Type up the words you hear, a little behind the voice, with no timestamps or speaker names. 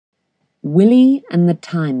Willy and the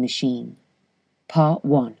Time Machine, Part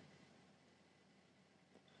 1.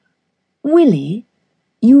 Willy,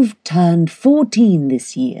 you've turned 14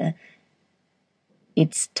 this year.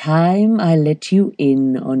 It's time I let you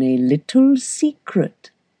in on a little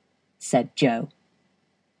secret, said Joe.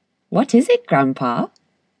 What is it, Grandpa?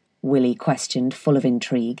 Willy questioned, full of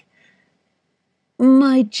intrigue.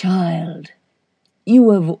 My child,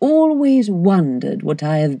 you have always wondered what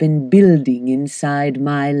I have been building inside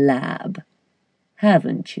my lab,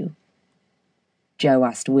 haven't you? Joe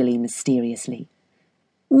asked Willy mysteriously.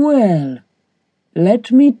 Well,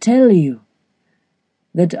 let me tell you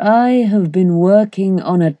that I have been working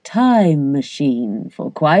on a time machine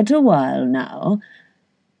for quite a while now,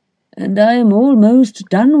 and I am almost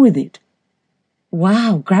done with it.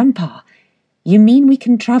 Wow, Grandpa, you mean we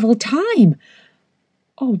can travel time?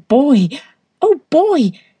 Oh boy,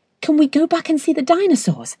 can we go back and see the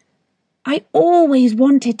dinosaurs? I always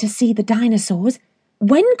wanted to see the dinosaurs.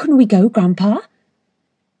 When can we go, Grandpa?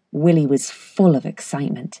 Willy was full of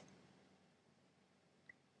excitement.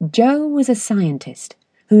 Joe was a scientist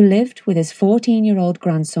who lived with his 14-year-old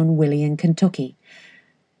grandson Willy in Kentucky.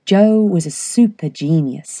 Joe was a super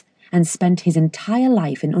genius and spent his entire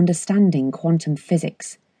life in understanding quantum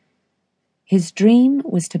physics. His dream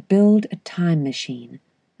was to build a time machine,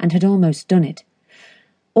 and had almost done it.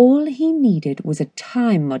 All he needed was a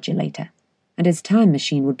time modulator, and his time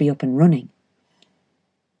machine would be up and running.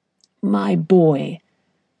 My boy,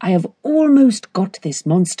 I have almost got this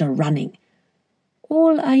monster running.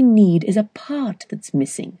 All I need is a part that's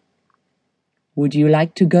missing. Would you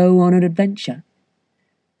like to go on an adventure?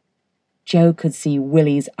 Joe could see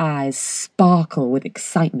Willy's eyes sparkle with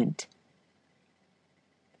excitement.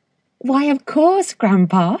 Why, of course,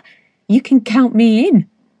 Grandpa. You can count me in.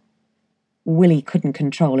 Willy couldn't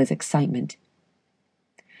control his excitement.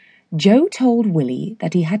 Joe told Willy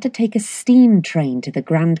that he had to take a steam train to the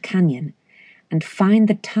Grand Canyon and find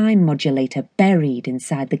the time modulator buried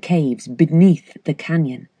inside the caves beneath the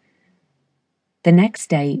canyon. The next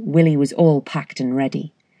day, Willy was all packed and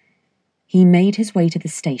ready. He made his way to the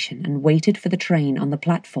station and waited for the train on the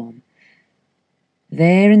platform.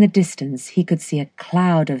 There in the distance, he could see a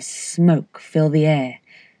cloud of smoke fill the air,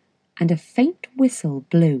 and a faint whistle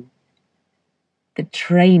blew. The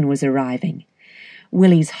train was arriving.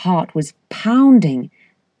 Willy's heart was pounding,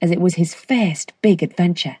 as it was his first big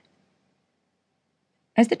adventure.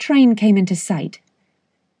 As the train came into sight,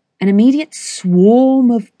 an immediate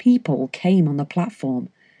swarm of people came on the platform.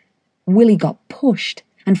 Willy got pushed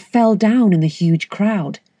and fell down in the huge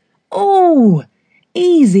crowd. Oh,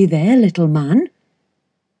 easy there, little man,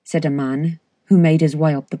 said a man who made his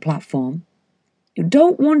way up the platform. You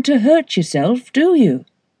don't want to hurt yourself, do you?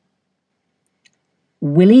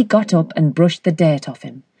 Willy got up and brushed the dirt off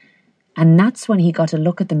him, and that's when he got a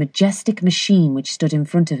look at the majestic machine which stood in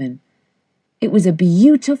front of him. It was a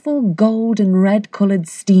beautiful gold and red-coloured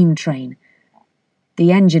steam train.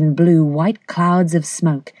 The engine blew white clouds of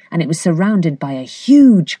smoke, and it was surrounded by a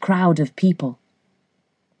huge crowd of people.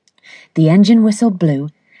 The engine whistle blew,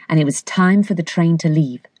 and it was time for the train to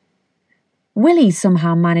leave. Willy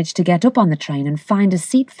somehow managed to get up on the train and find a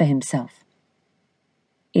seat for himself.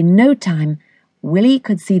 In no time, Willy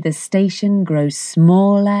could see the station grow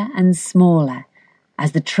smaller and smaller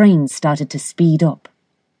as the train started to speed up.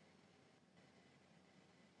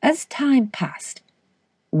 As time passed,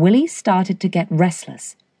 Willy started to get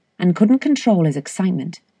restless and couldn't control his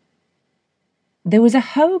excitement. There was a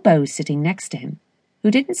hobo sitting next to him who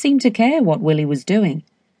didn't seem to care what Willy was doing.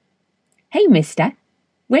 Hey, mister,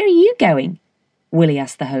 where are you going? Willy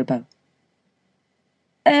asked the hobo.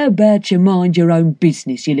 How about you mind your own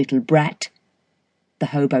business, you little brat? The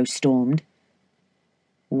hobo stormed.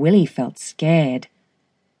 Willy felt scared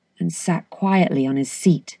and sat quietly on his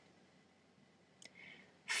seat.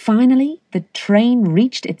 Finally, the train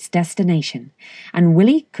reached its destination, and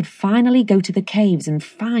Willy could finally go to the caves and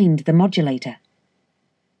find the modulator.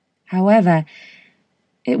 However,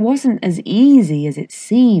 it wasn't as easy as it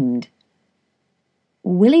seemed.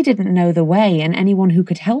 Willy didn't know the way and anyone who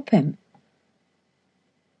could help him.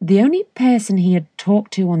 The only person he had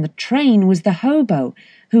talked to on the train was the hobo,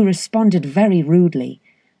 who responded very rudely.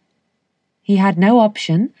 He had no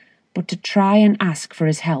option but to try and ask for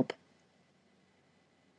his help.